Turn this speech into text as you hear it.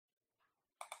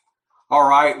All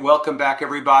right, welcome back,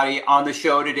 everybody. On the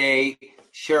show today,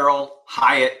 Cheryl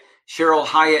Hyatt. Cheryl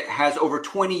Hyatt has over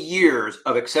 20 years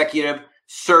of executive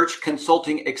search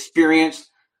consulting experience.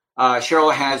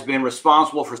 Cheryl has been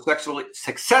responsible for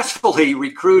successfully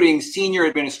recruiting senior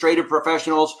administrative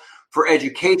professionals for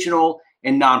educational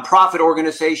and nonprofit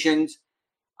organizations.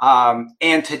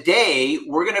 And today,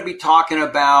 we're going to be talking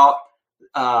about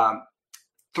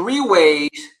 3 ways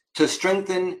to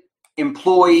strengthen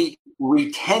employee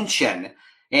retention.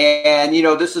 And,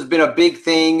 this has been a big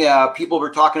thing. People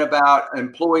were talking about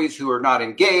employees who are not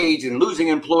engaged and losing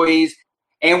employees.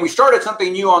 And we started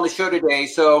something new on the show today.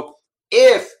 So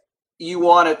if you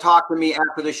want to talk to me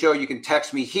after the show, you can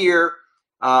text me here.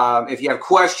 If you have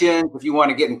questions, if you want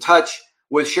to get in touch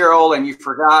with Cheryl and you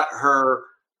forgot her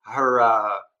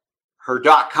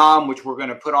 .com, which we're going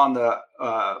to put on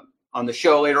the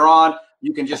show later on,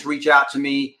 you can just reach out to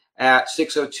me at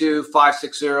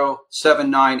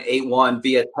 602-560-7981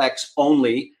 via text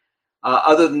only.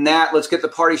 Other than that, let's get the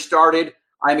party started.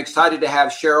 I'm excited to have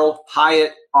Cheryl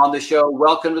Hyatt on the show.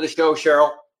 Welcome to the show,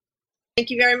 Cheryl. Thank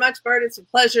you very much, Bert. It's a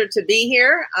pleasure to be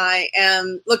here. I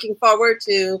am looking forward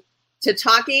to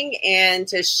talking and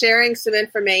to sharing some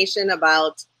information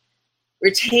about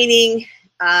retaining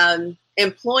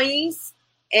employees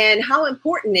and how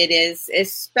important it is,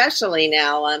 especially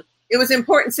now. It was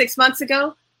important 6 months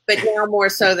ago, but now more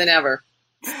so than ever.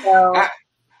 So.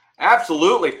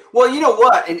 Absolutely. Well, you know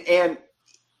what? And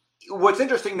what's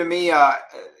interesting to me,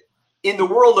 in the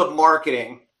world of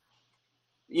marketing,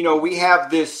 we have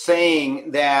this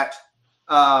saying that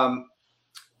the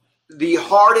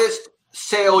hardest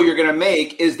sale you're going to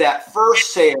make is that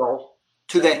first sale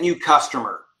to that new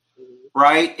customer,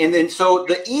 right? And then so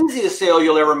the easiest sale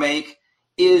you'll ever make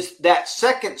is that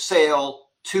second sale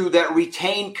to that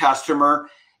retained customer.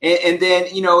 And then,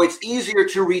 it's easier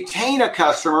to retain a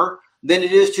customer than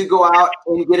it is to go out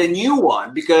and get a new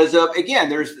one because of, again,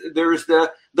 there's the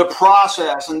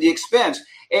process and the expense.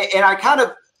 And I kind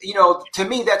of, to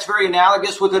me, that's very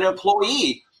analogous with an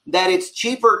employee, that it's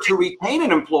cheaper to retain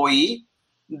an employee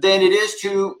than it is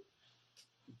to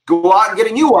go out and get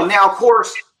a new one. Now, of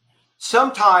course,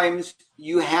 sometimes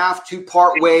you have to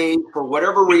part ways for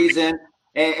whatever reason,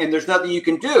 and there's nothing you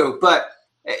can do. But,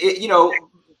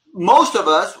 most of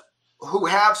us who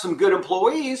have some good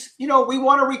employees, we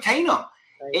want to retain them.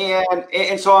 Right.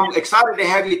 And so I'm excited to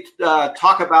have you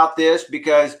talk about this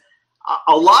because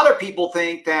a lot of people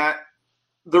think that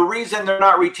the reason they're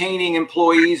not retaining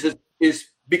employees is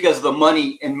because of the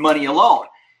money and money alone.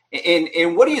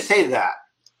 And what do you say to that?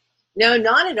 No,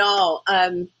 not at all.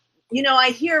 I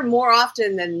hear more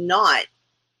often than not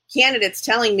candidates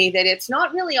telling me that it's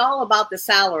not really all about the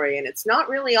salary and it's not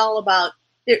really all about,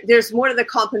 there's more to the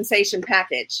compensation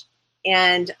package.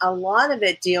 And a lot of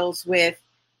it deals with,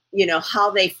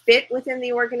 how they fit within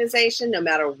the organization, no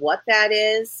matter what that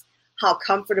is, how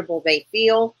comfortable they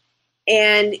feel.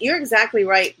 And you're exactly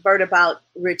right, Bert, about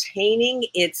retaining.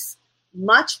 It's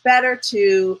much better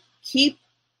to keep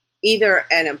either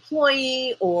an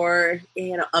employee or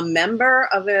a member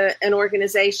of an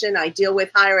organization. I deal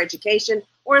with higher education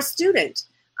or a student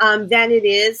than it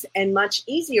is, and much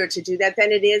easier to do that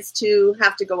than it is to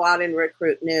have to go out and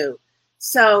recruit new.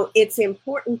 So it's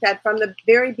important that from the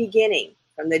very beginning,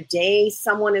 from the day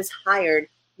someone is hired,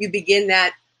 you begin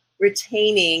that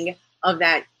retaining of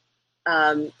that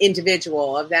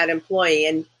individual, of that employee.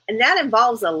 And that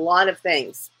involves a lot of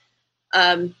things.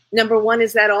 Number one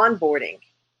is that onboarding,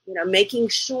 making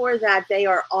sure that they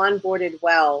are onboarded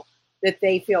well, that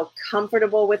they feel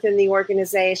comfortable within the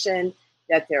organization,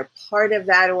 that they're part of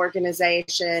that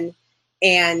organization,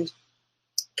 and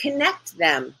connect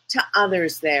them to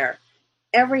others there.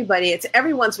 It's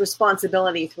everyone's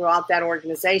responsibility throughout that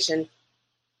organization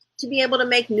to be able to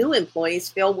make new employees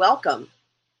feel welcome.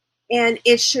 And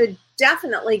it should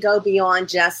definitely go beyond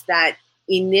just that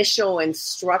initial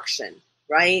instruction,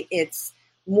 right? It's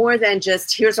more than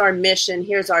just, here's our mission,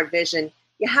 here's our vision.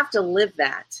 You have to live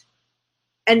that.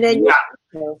 And then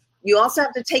you also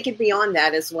have to take it beyond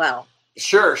that as well.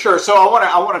 Sure. So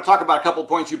I want to talk about a couple of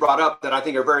points you brought up that I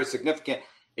think are very significant.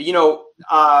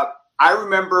 I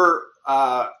remember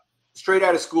straight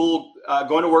out of school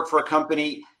going to work for a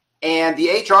company, and the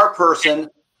HR person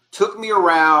took me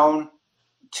around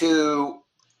to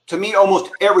meet almost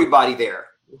everybody there.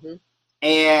 Mm-hmm.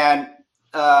 And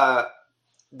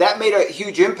that made a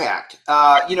huge impact.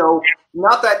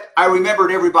 Not that I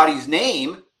remembered everybody's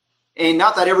name and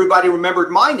not that everybody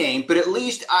remembered my name, but at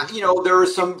least, there were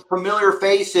some familiar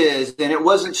faces and it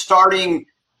wasn't starting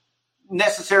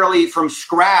necessarily from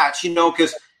scratch,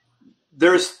 because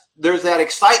there's there's that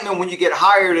excitement when you get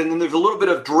hired, and then there's a little bit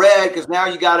of dread because now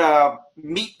you got to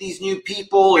meet these new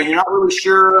people and you're not really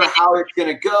sure how it's going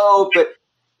to go. But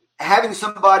having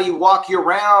somebody walk you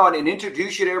around and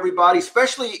introduce you to everybody,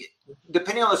 especially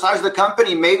depending on the size of the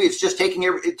company, maybe it's just taking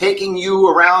you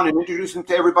around and introducing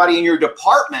to everybody in your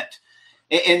department.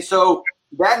 And so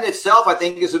that in itself, I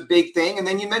think, is a big thing. And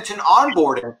then you mentioned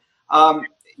onboarding.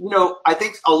 I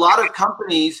think a lot of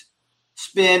companies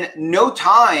spend no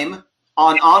time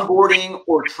on onboarding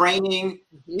or training.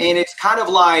 And it's kind of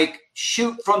like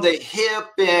shoot from the hip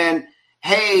and,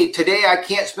 hey, today I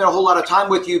can't spend a whole lot of time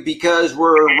with you because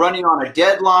we're running on a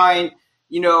deadline.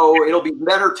 It'll be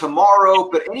better tomorrow.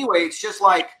 But anyway, it's just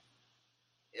like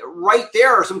right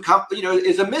there, some company,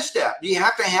 is a misstep. You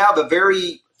have to have a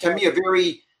very,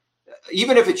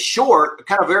 even if it's short,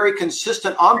 kind of very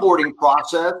consistent onboarding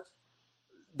process.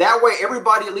 That way,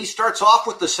 everybody at least starts off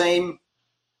with the same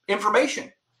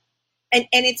information. And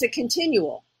it's a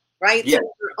continual, right? Yeah. So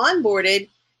you're onboarded,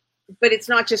 but it's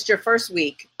not just your first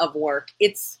week of work.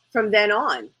 It's from then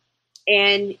on.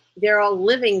 And they're all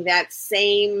living that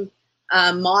same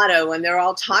motto, and they're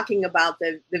all talking about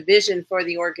the vision for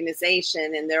the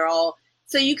organization, and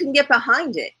so you can get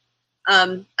behind it.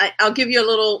 I'll give you a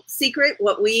little secret,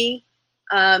 what we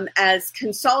as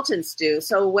consultants do.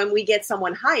 So when we get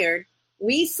someone hired,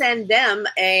 we send them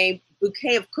a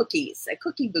bouquet of cookies, a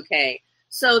cookie bouquet,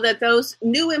 so that those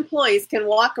new employees can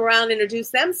walk around and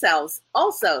introduce themselves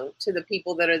also to the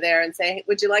people that are there and say, hey,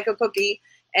 would you like a cookie?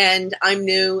 And I'm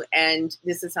new, and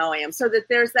this is how I am. So that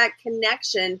there's that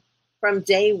connection from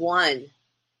day one.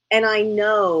 And I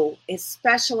know,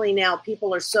 especially now,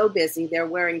 people are so busy. They're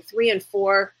wearing 3 and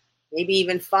 4, maybe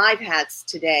even 5 hats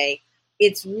today.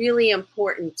 It's really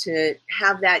important to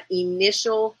have that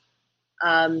initial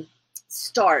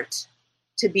start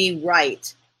to be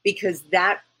right, because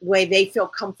that way they feel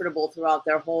comfortable throughout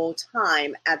their whole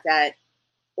time at that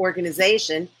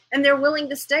organization, and they're willing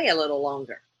to stay a little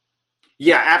longer.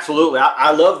 Yeah, absolutely.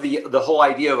 I love the whole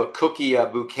idea of a cookie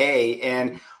bouquet,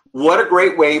 and what a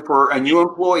great way for a new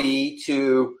employee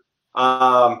to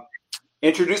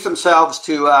introduce themselves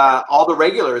to all the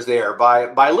regulars there by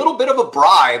a little bit of a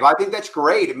bribe. I think that's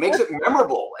great. It makes it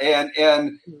memorable,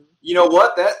 and you know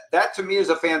what, that to me is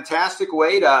a fantastic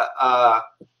way to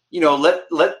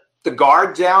let the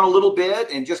guard down a little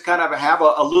bit and just kind of have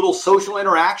a little social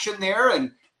interaction there.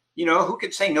 And who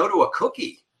could say no to a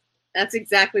cookie? That's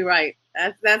exactly right.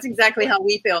 That's exactly how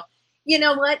we feel. You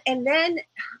know what? And then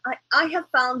I have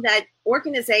found that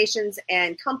organizations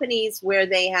and companies where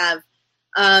they have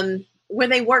where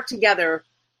they work together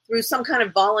through some kind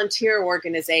of volunteer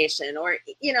organization, or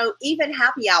even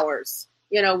happy hours,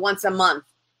 once a month,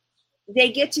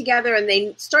 they get together and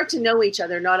they start to know each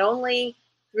other, not only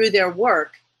through their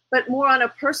work, but more on a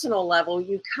personal level.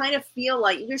 You kind of feel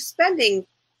like you're spending,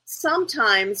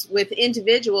 sometimes with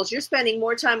individuals, you're spending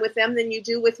more time with them than you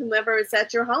do with whomever is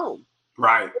at your home.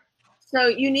 Right. So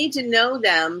you need to know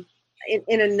them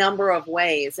in a number of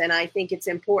ways. And I think it's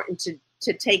important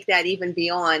to take that even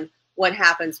beyond what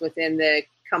happens within the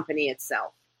company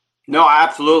itself. No,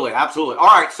 absolutely. Absolutely. All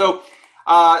right. So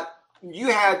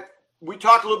we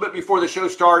talked a little bit before the show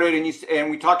started, and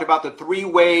we talked about the 3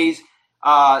 ways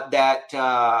that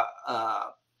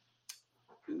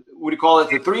what do you call it?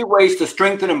 The 3 ways to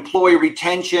strengthen employee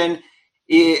retention.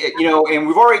 And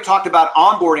we've already talked about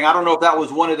onboarding. I don't know if that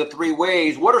was one of the 3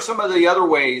 ways. What are some of the other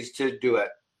ways to do it?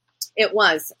 It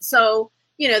was. So,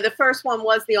 the first one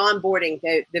was the onboarding,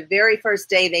 the very first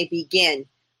day they begin.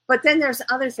 But then there's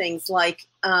other things like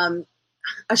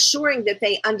assuring that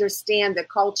they understand the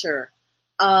culture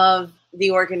of the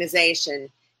organization,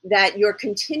 that you're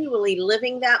continually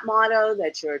living that motto,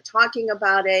 that you're talking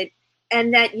about it,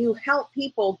 and that you help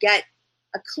people get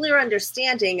a clear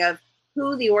understanding of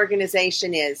who the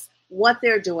organization is, what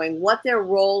they're doing, what their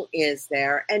role is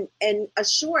there, and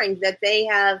assuring that they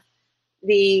have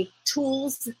the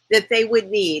tools that they would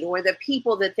need, or the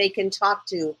people that they can talk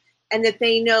to, and that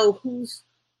they know who's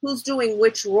doing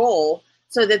which role,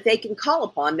 so that they can call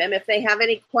upon them if they have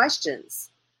any questions.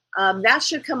 That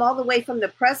should come all the way from the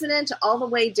president all the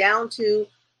way down to,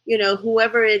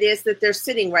 whoever it is that they're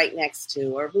sitting right next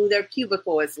to, or who their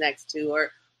cubicle is next to,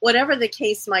 or whatever the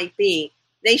case might be.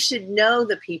 They should know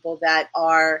the people that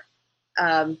are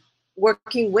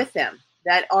working with them,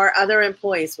 that are other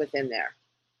employees within there.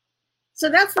 So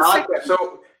that's the second. Like that.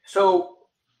 So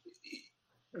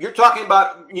you're talking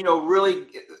about, really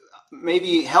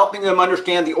maybe helping them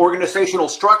understand the organizational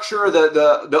structure,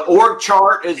 the org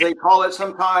chart, as they call it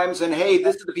sometimes. And hey,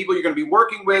 this is the people you're going to be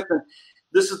working with, and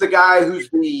this is the guy who's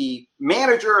the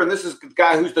manager, and this is the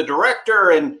guy who's the director,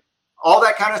 and all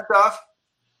that kind of stuff.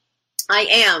 I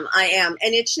am.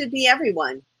 And it should be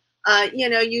everyone.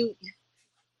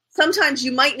 Sometimes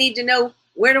you might need to know,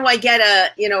 where do I get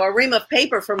a ream of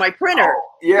paper for my printer? Oh,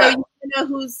 yeah. So you know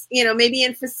who's, maybe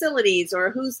in facilities, or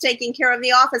who's taking care of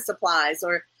the office supplies,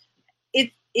 or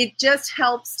it just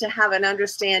helps to have an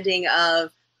understanding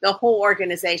of the whole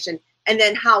organization and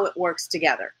then how it works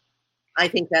together. I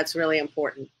think that's really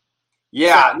important.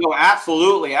 Yeah, no,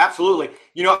 absolutely. Absolutely.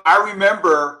 I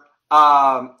remember,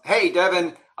 hey,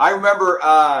 Devin, I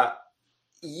remember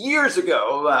years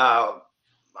ago,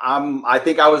 I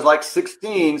think I was like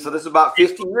 16. So this is about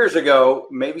 15 years ago,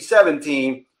 maybe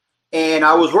 17. And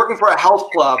I was working for a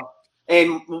health club,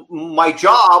 and my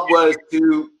job was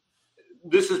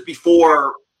this is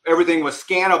before everything was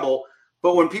scannable,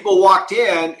 but when people walked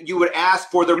in, you would ask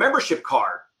for their membership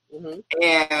card. Mm-hmm.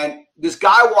 And this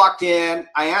guy walked in,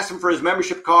 I asked him for his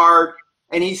membership card,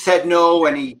 and he said no,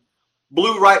 and he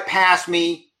blew right past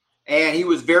me, and he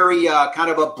was very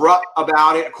kind of abrupt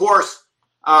about it. Of course,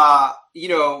 trying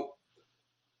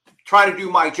to do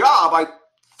my job, I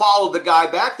followed the guy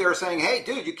back there saying, hey,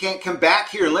 dude, you can't come back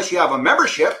here unless you have a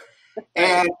membership.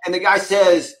 And the guy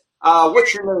says,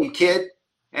 what's your name, kid?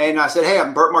 And I said, hey,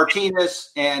 I'm Bert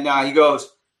Martinez. And he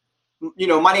goes,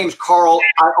 my name's Carl.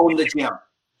 I own the gym.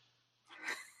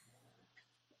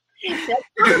 That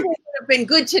probably would have been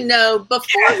good to know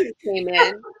before he came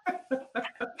in.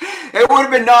 It would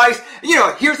have been nice.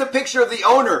 Here's a picture of the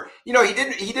owner. He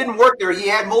didn't work there. He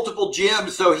had multiple gyms,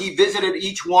 so he visited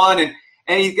each one,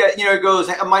 and he's got, he goes,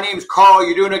 my name's Carl.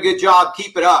 You're doing a good job.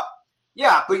 Keep it up.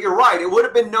 Yeah, but you're right. It would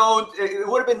have been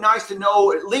nice to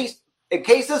know, at least in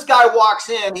case this guy walks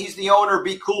in, he's the owner,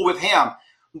 be cool with him.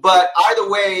 But either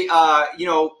way,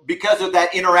 because of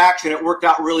that interaction, it worked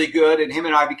out really good, and him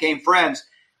and I became friends.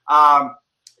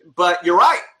 But you're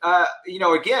right.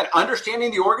 Again,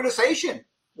 understanding the organization.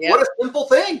 Yep. What a simple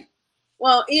thing.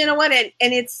 Well, you know what? And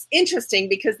it's interesting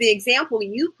because the example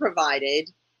you provided,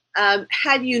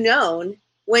 had you known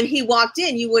when he walked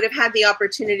in, you would have had the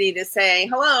opportunity to say,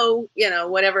 hello,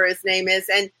 whatever his name is.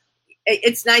 And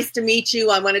it's nice to meet you.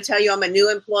 I want to tell you I'm a new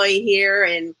employee here.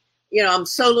 And, I'm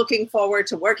so looking forward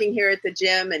to working here at the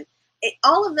gym. And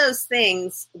all of those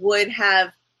things would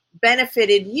have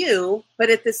benefited you, but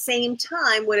at the same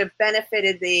time would have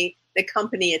benefited the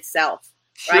company itself.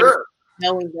 Sure. Right?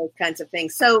 Knowing those kinds of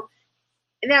things. So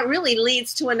that really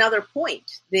leads to another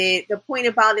point, the point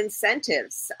about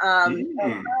incentives.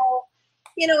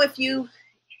 If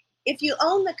you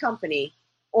own the company,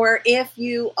 or if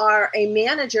you are a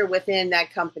manager within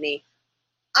that company,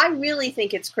 I really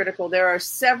think it's critical. There are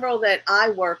several that I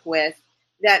work with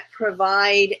that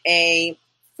provide a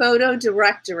photo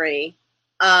directory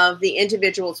of the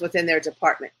individuals within their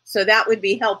department. So that would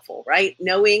be helpful, right?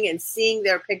 Knowing and seeing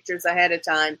their pictures ahead of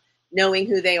time, knowing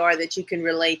who they are, that you can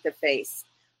relate the face.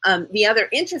 The other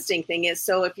interesting thing is,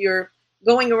 so if you're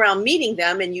going around meeting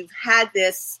them and you've had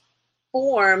this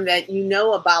form that you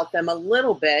know about them a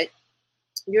little bit,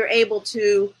 you're able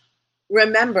to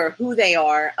remember who they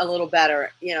are a little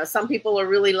better. Some people are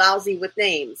really lousy with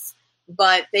names,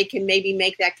 but they can maybe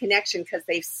make that connection because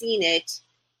they've seen it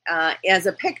as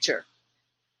a picture.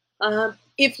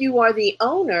 If you are the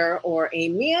owner or a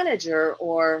manager,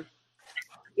 or,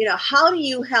 how do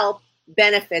you help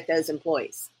benefit those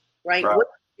employees, right?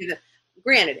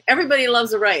 Granted, everybody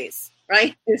loves a raise,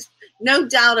 right? There's no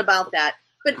doubt about that.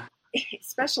 But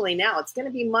especially now, it's going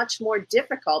to be much more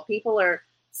difficult.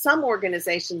 Some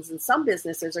organizations and some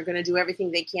businesses are going to do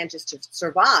everything they can just to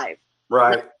survive,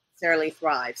 right? Not necessarily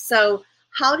thrive. So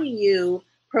how do you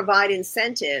provide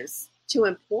incentives to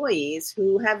employees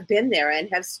who have been there and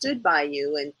have stood by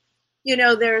you? And,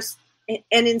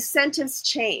 and incentives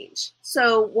change.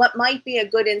 So what might be a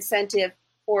good incentive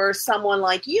for someone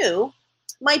like you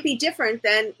might be different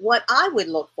than what I would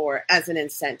look for as an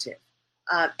incentive.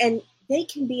 And they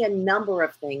can be a number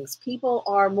of things. People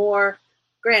are more,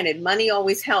 granted, money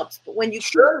always helps, but when you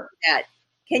sure that,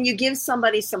 can you give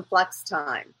somebody some flex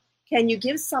time? Can you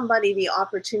give somebody the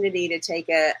opportunity to take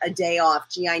a day off?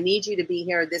 Gee, I need you to be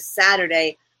here this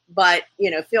Saturday, but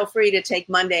feel free to take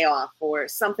Monday off, or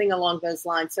something along those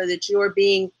lines, so that you're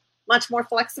being much more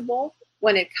flexible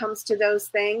when it comes to those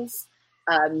things.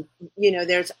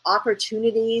 There's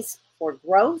opportunities for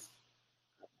growth,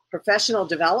 professional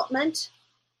development,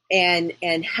 and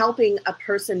helping a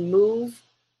person move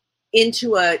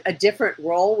into a different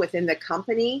role within the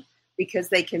company because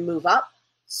they can move up.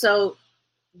 So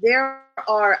there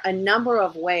are a number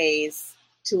of ways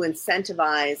to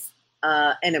incentivize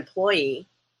an employee,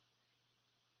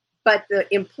 but the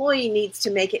employee needs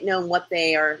to make it known what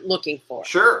they are looking for.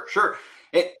 Sure.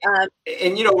 And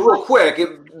real quick,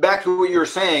 back to what you were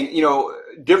saying,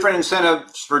 different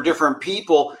incentives for different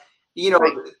people. You know,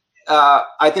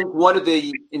 I think one of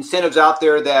the incentives out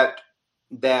there that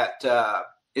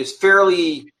is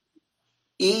fairly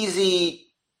easy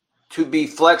to be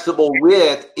flexible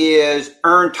with is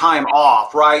earned time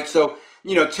off, right? So,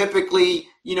 you know, typically,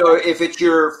 you know, if it's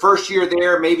your first year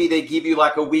there, maybe they give you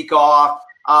like a week off.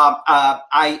 I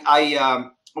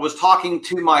was talking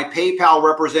to my PayPal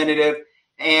representative,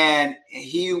 and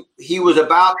he was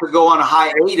about to go on a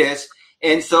hiatus,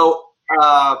 and so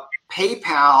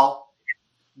PayPal,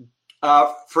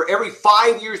 for every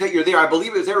 5 years that you're there, I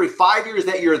believe it's every 5 years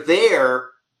that you're there,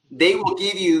 they will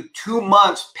give you 2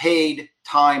 months paid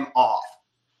time off.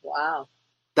 Wow.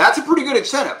 That's a pretty good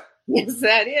incentive. Yes,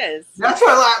 that is. That's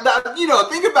what, you know,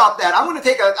 think about that. I'm going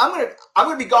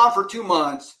to be gone for 2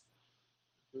 months,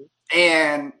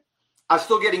 and I'm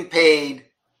still getting paid.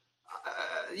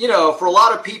 You know, for a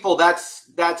lot of people, that's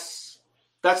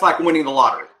like winning the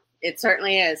lottery. It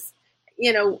certainly is.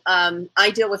 You know,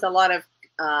 I deal with a lot of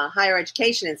higher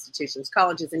education institutions,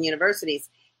 colleges and universities,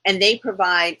 and they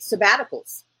provide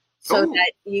sabbaticals so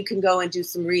that you can go and do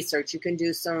some research. You can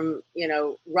do some, you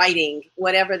know, writing,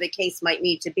 whatever the case might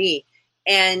need to be.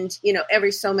 And, you know,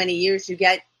 every so many years you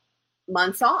get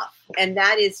months off. And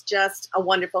that is just a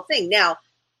wonderful thing. Now,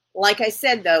 like I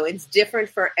said, though, it's different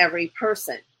for every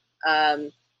person.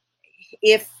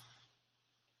 If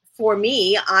for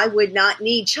me, I would not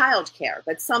need childcare,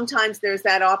 but sometimes there's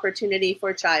that opportunity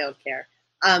for childcare.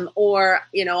 Or,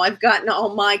 you know, I've gotten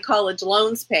all my college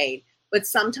loans paid, but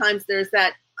sometimes there's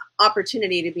that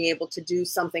opportunity to be able to do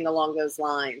something along those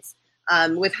lines.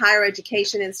 With higher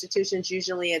education institutions,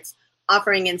 usually it's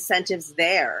offering incentives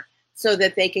there so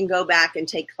that they can go back and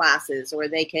take classes, or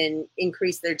they can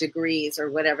increase their degrees, or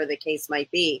whatever the case might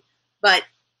be. But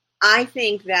I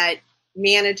think that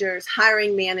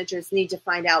hiring managers need to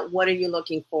find out, what are you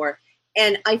looking for?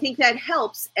 And I think that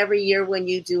helps every year when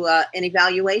you do an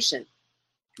evaluation.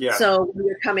 Yeah. So when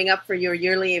you're coming up for your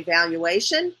yearly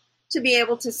evaluation, to be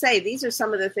able to say, these are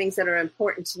some of the things that are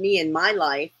important to me in my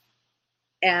life.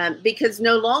 And because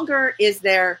no longer is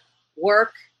there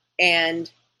work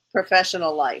and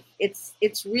professional life.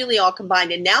 It's really all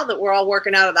combined. And now that we're all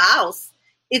working out of the house,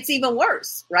 it's even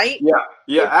worse, right?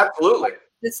 Yeah, absolutely.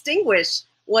 Distinguish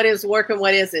what is work and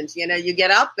what isn't. You know, you get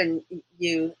up and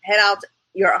you head out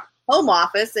your home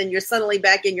office, and you're suddenly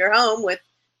back in your home with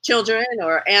children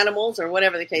or animals or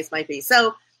whatever the case might be.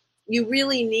 So you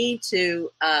really need to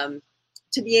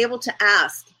be able to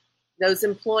ask those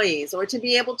employees, or to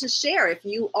be able to share, if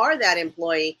you are that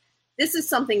employee, this is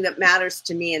something that matters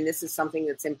to me, and this is something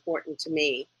that's important to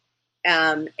me,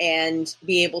 and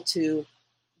be able to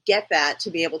get that, to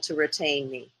be able to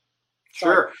retain me.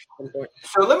 Sure.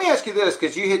 So let me ask you this,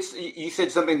 because you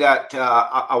said something that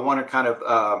I want to kind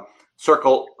of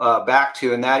circle back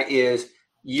to, and that is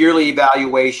yearly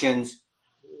evaluations.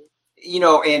 You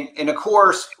know, and of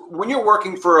course, when you're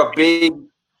working for a big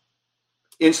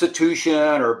institution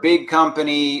or a big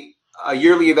company, a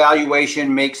yearly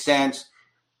evaluation makes sense.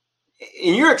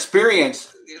 In your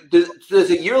experience,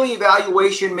 does a yearly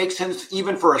evaluation make sense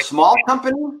even for a small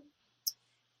company?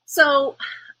 So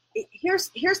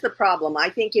here's the problem. I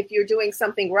think if you're doing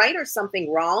something right or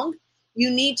something wrong,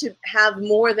 you need to have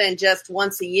more than just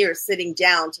once a year sitting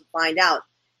down to find out.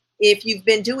 If you've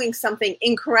been doing something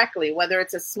incorrectly, whether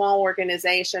it's a small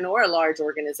organization or a large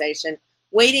organization,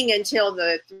 waiting until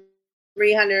the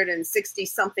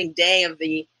 360-something day of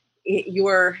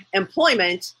your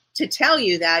employment to tell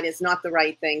you that is not the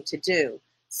right thing to do.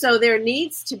 So there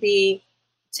needs to be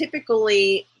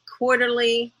typically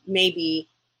quarterly, maybe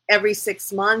every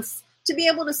 6 months, to be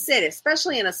able to sit,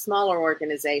 especially in a smaller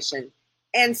organization.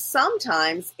 And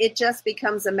sometimes it just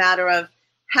becomes a matter of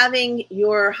having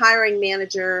your hiring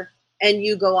manager and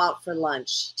you go out for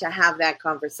lunch to have that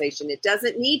conversation. It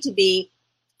doesn't need to be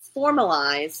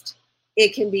formalized.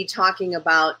 It can be talking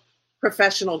about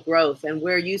professional growth and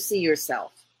where you see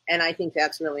yourself. And I think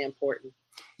that's really important.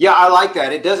 Yeah, I like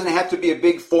that. It doesn't have to be a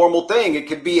big formal thing. It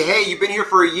could be, hey, you've been here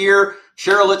for a year.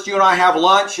 Cheryl, let's you and I have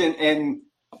lunch and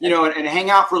you know, and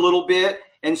hang out for a little bit.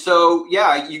 And so,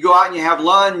 yeah, you go out and you have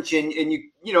lunch, and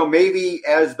you know, maybe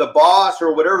as the boss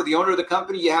or whatever, the owner of the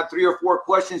company, you have 3 or 4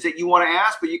 questions that you want to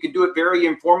ask, but you can do it very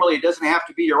informally. It doesn't have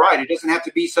to be, you're right, it doesn't have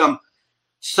to be some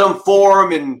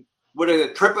form and what is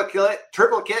it, triplicate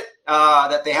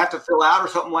that they have to fill out or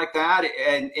something like that.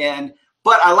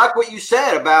 But I like what you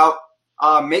said about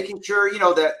making sure, you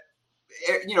know, that,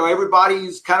 you know,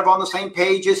 everybody's kind of on the same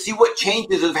page, and see what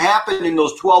changes have happened in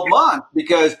those 12 months,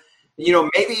 because, you know,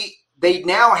 maybe they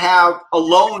now have a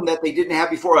loan that they didn't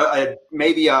have before,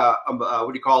 maybe a what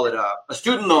do you call it, a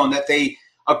student loan that they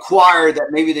acquired that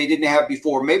maybe they didn't have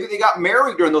before. Maybe they got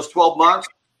married during those 12 months.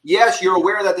 Yes, you're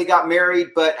aware that they got married,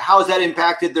 but how has that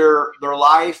impacted their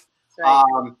life?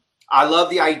 Right. I love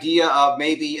the idea of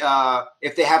maybe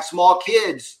if they have small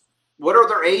kids, what are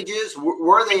their ages?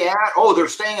 Where are they at? Oh, they're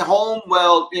staying home.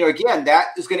 Well, again, that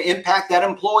is going to impact that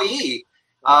employee.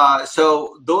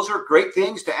 So those are great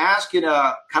things to ask in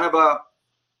a kind of a,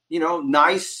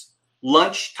 nice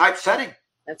lunch type setting.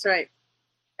 That's right.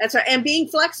 That's right. And being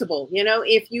flexible,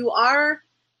 if you are,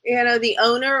 the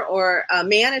owner or a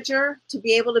manager, to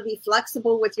be able to be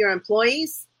flexible with your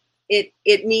employees,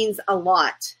 it means a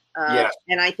lot. Yes.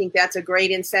 And I think that's a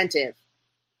great incentive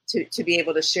to be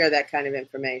able to share that kind of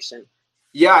information.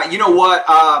 Yeah. You know what?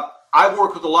 I've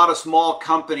worked with a lot of small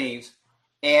companies,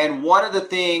 and one of the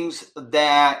things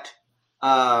that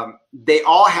they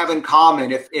all have in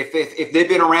common, if they've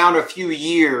been around a few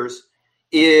years,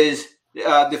 is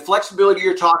the flexibility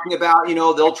you're talking about.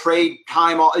 They'll trade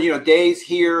time, days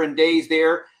here and days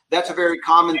there. That's a very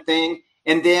common thing.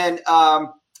 And then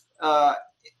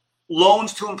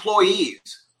loans to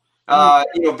employees.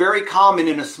 Very common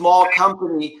in a small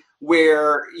company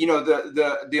where,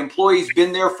 the employee's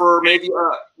been there for maybe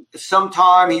some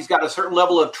time. He's got a certain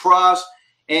level of trust,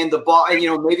 and the boss,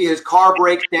 maybe his car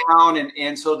breaks down.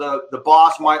 And so the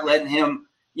boss might lend him,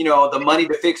 the money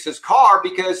to fix his car,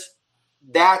 because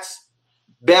that's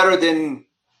better than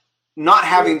not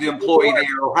having the employee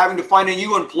there or having to find a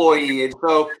new employee. And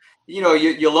so,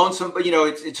 you loan some,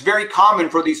 it's very common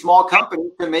for these small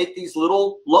companies to make these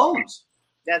little loans.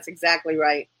 That's exactly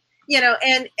right.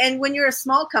 And when you're a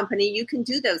small company, you can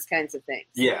do those kinds of things.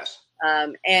 Yes.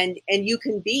 And you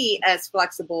can be as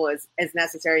flexible as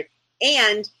necessary.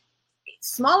 And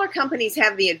smaller companies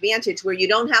have the advantage where you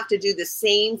don't have to do the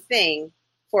same thing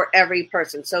for every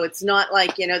person. So it's not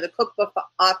like, the cookbook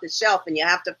off the shelf and you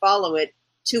have to follow it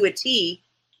to a T.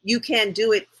 You can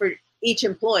do it for each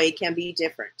employee, can be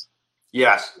different.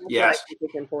 Yes. That's Yes. what I think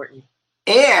is important.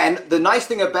 And the nice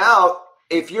thing about,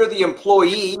 if you're the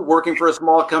employee working for a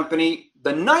small company,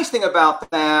 the nice thing about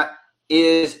that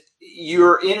is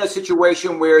you're in a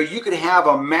situation where you could have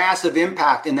a massive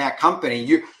impact in that company.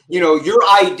 Your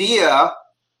idea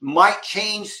might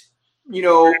change,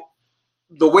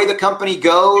 the way the company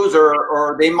goes,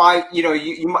 or they might,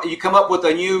 you come up with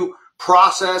a new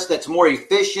process that's more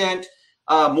efficient,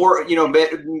 more, what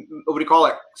do you call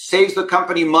it? Saves the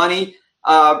company money.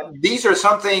 These are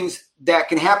some things that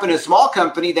can happen in a small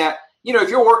company that, if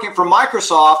you're working for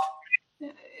Microsoft,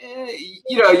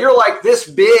 you're like this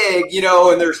big,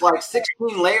 and there's like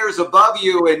 16 layers above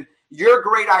you, and your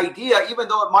great idea, even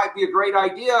though it might be a great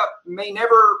idea, may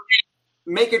never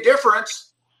make a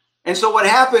difference. And so what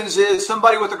happens is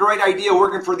somebody with a great idea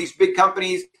working for these big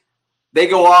companies, they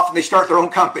go off and they start their own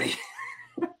company.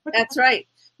 That's right.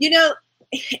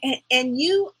 And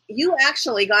you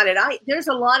actually got it. There's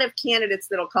a lot of candidates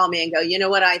that'll call me and go, you know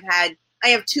what, I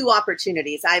have two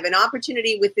opportunities. I have an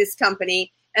opportunity with this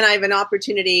company and I have an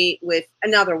opportunity with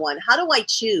another one. How do I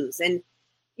choose? And,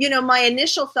 my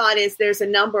initial thought is there's a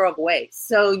number of ways.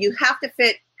 So you have to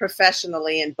fit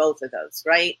professionally in both of those,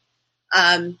 right?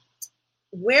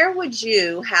 Where would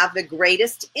you have the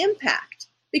greatest impact?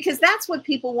 Because that's what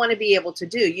people want to be able to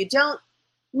do.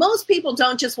 Most people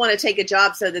don't just want to take a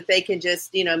job so that they can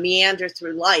just, meander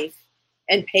through life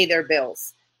and pay their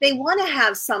bills. They want to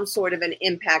have some sort of an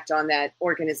impact on that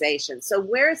organization. So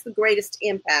where is the greatest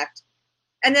impact?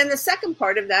 And then the second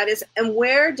part of that is, and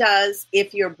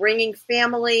if you're bringing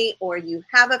family or you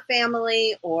have a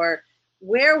family, or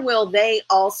where will they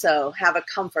also have a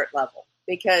comfort level?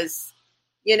 Because,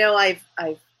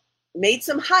 I've made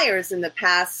some hires in the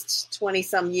past 20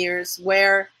 some years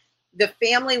where the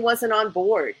family wasn't on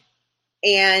board.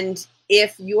 And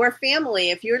if you're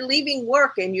leaving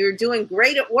work and you're doing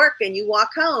great at work and you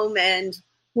walk home and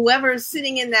whoever's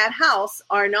sitting in that house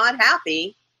are not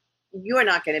happy, you're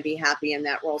not going to be happy in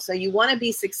that role. So you want to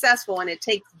be successful, and it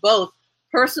takes both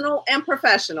personal and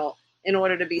professional in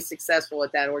order to be successful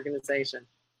at that organization.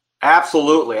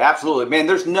 Absolutely. Absolutely. Man,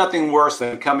 there's nothing worse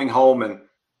than coming home and,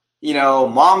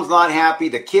 mom's not happy,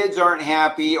 the kids aren't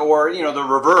happy, or, the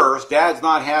reverse, dad's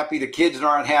not happy, the kids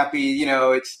aren't happy.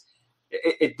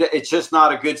 It's just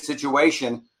not a good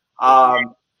situation. So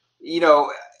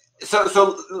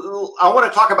I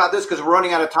want to talk about this because we're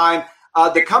running out of time.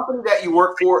 The company that you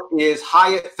work for is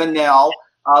Hyatt.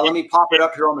 Let me pop it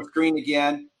up here on the screen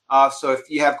again. So if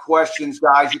you have questions,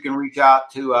 guys, you can reach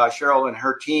out to Cheryl and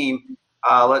her team.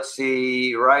 Let's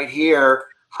see right here,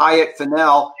 Hyatt.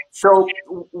 So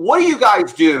what do you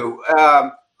guys do?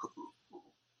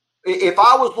 If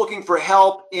I was looking for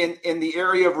help in the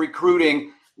area of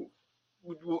recruiting,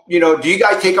 do you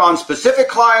guys take on specific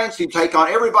clients? Do you take on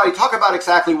everybody? Talk about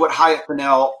exactly what Hyatt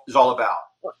Fennell is all about.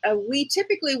 We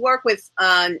typically work with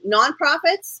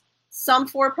nonprofits, some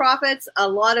for-profits. A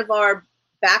lot of our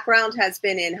background has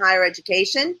been in higher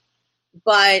education,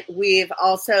 but we've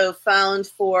also found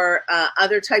for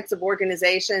other types of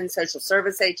organizations, social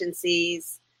service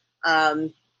agencies.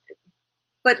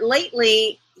 But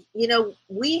lately,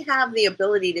 we have the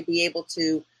ability to be able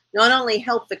to not only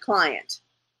help the client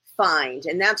find,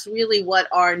 and that's really what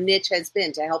our niche has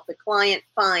been, to help the client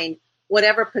find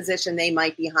whatever position they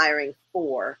might be hiring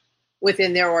for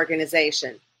within their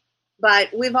organization. But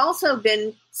we've also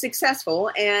been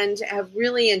successful and have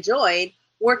really enjoyed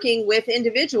working with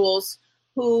individuals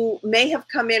who may have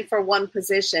come in for one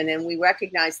position, and we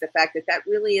recognize the fact that that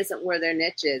really isn't where their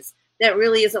niche is. That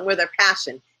really isn't where their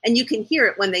passion. And you can hear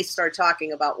it when they start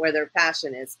talking about where their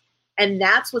passion is. And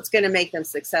that's what's going to make them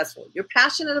successful. You're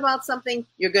passionate about something,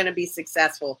 you're going to be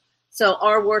successful. So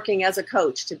our working as a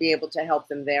coach to be able to help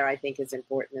them there, I think, is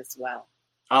important as well.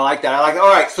 I like that. All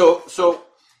right. So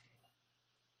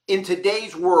in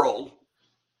today's world,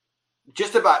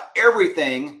 just about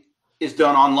everything is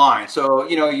done online. So,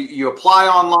 you apply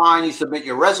online, you submit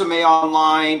your resume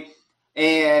online,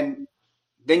 and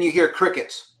then you hear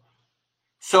crickets.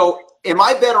 So am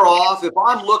I better off if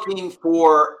I'm looking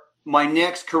for my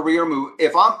next career move?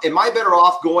 Am I better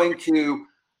off going to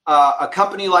a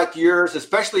company like yours,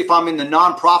 especially if I'm in the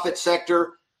nonprofit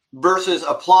sector, versus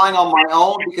applying on my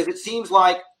own? Because it seems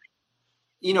like,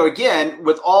 again,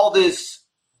 with all these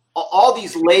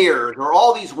layers or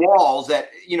all these walls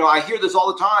that, I hear this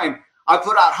all the time. I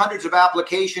put out hundreds of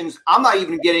applications. I'm not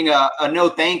even getting a no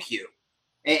thank you.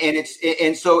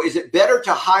 And so is it better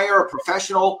to hire a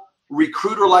professional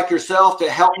recruiter like yourself to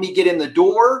help me get in the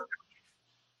door?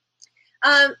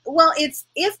 Well, it's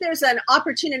if there's an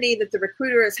opportunity that the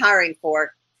recruiter is hiring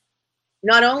for,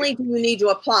 not only do you need to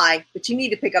apply, but you need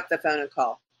to pick up the phone and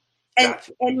call. And,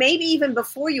 Gotcha. And maybe even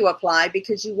before you apply,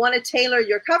 because you want to tailor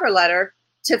your cover letter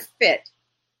to fit.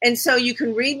 And so you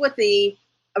can read what the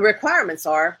requirements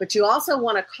are, but you also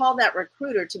want to call that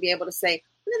recruiter to be able to say,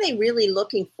 what are they really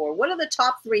looking for? What are the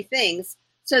top 3 things,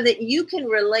 so that you can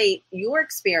relate your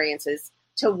experiences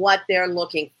to what they're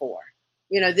looking for.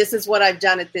 This is what I've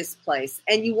done at this place.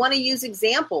 And you want to use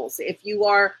examples. If you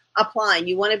are applying,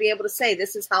 you want to be able to say,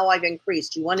 this is how I've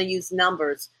increased. You want to use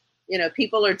numbers.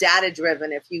 People are data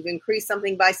driven. If you've increased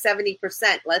something by 70%,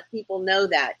 let people know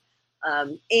that.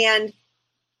 And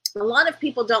a lot of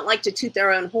people don't like to toot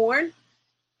their own horn.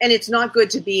 And it's not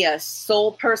good to be a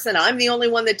sole person. I'm the only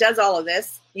one that does all of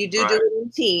this. You do do it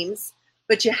in teams,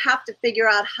 but you have to figure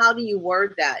out, how do you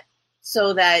word that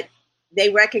so that they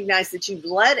recognize that you've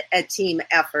led a team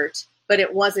effort, but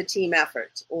it was a team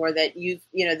effort, or that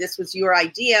this was your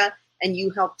idea and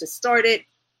you helped to start it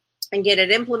and get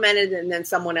it implemented, and then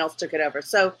someone else took it over.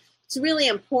 So it's really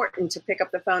important to pick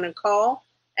up the phone and call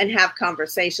and have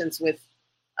conversations with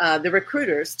the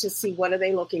recruiters to see what are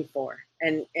they looking for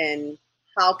and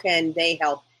how can they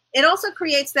help. It also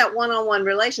creates that one-on-one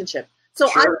relationship. So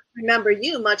sure. I remember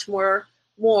you much more,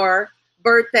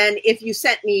 Bert, than if you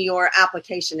sent me your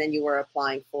application and you were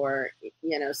applying for,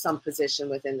 some position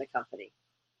within the company.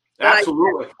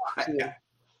 Absolutely.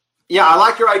 Yeah, I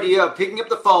like your idea of picking up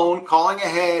the phone, calling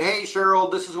ahead. Hey, Cheryl,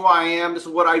 this is who I am. This is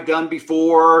what I've done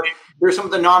before. Here's some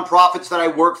of the nonprofits that I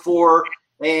work for.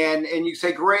 And you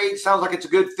say, great, sounds like it's a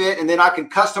good fit. And then I can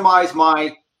customize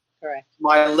my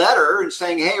letter and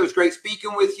saying, hey, it was great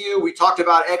speaking with you. We talked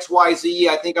about X, Y, Z.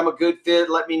 I think I'm a good fit.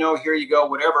 Let me know. Here you go,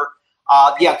 whatever.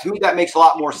 To me, that makes a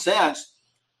lot more sense,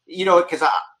 because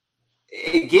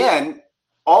again,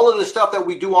 all of the stuff that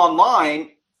we do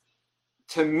online,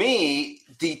 to me,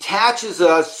 detaches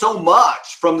us so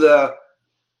much from the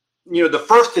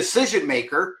first decision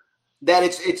maker that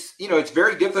it's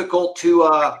very difficult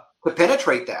to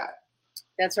penetrate that.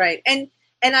 That's right. And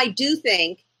I do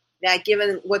think that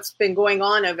given what's been going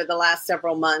on over the last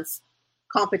several months,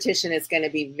 competition is going to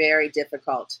be very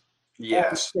difficult.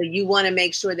 Yes. So you want to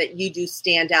make sure that you do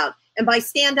stand out. And by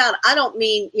stand out, I don't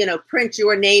mean, print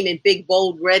your name in big,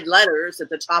 bold red letters at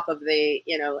the top of the,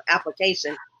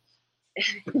 application,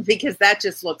 because that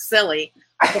just looks silly.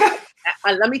 But,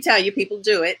 let me tell you, people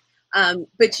do it.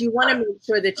 But you want to make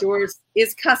sure that yours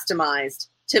is customized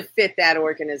to fit that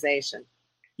organization.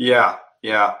 Yeah.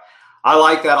 I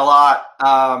like that a lot.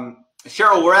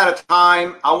 Cheryl, we're out of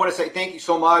time. I want to say thank you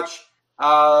so much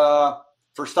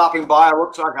for stopping by. It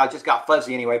looks like I just got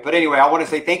fuzzy anyway. But anyway, I want to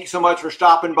say thank you so much for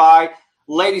stopping by.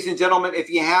 Ladies and gentlemen, if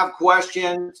you have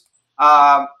questions,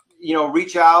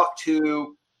 reach out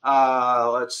to,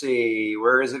 let's see,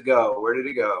 where does it go? Where did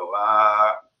it go?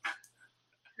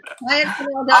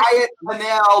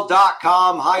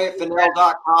 HyattFinel.com.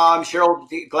 HyattFinel.com.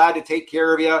 Cheryl, glad to take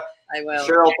care of you. I will.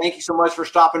 Cheryl, thank you so much for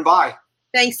stopping by.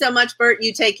 Thanks so much, Bert.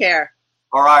 You take care.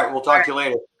 All right. We'll talk to you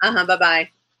later. Bye-bye.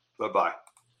 Bye-bye.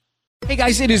 Hey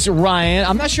guys, it is Ryan.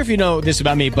 I'm not sure if you know this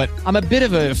about me, but I'm a bit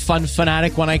of a fun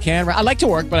fanatic when I can. I like to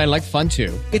work, but I like fun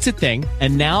too. It's a thing.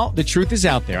 And now the truth is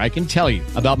out there. I can tell you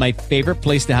about my favorite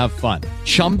place to have fun.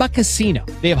 Chumba Casino.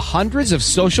 They have hundreds of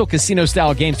social casino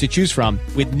style games to choose from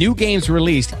with new games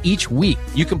released each week.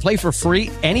 You can play for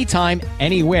free anytime,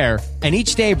 anywhere. And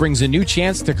each day brings a new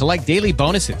chance to collect daily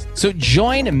bonuses. So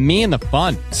join me in the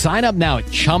fun. Sign up now at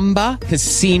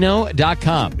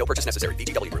ChumbaCasino.com. No purchase necessary.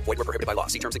 VGW Group. Void where prohibited by law.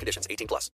 See terms and conditions. 18+.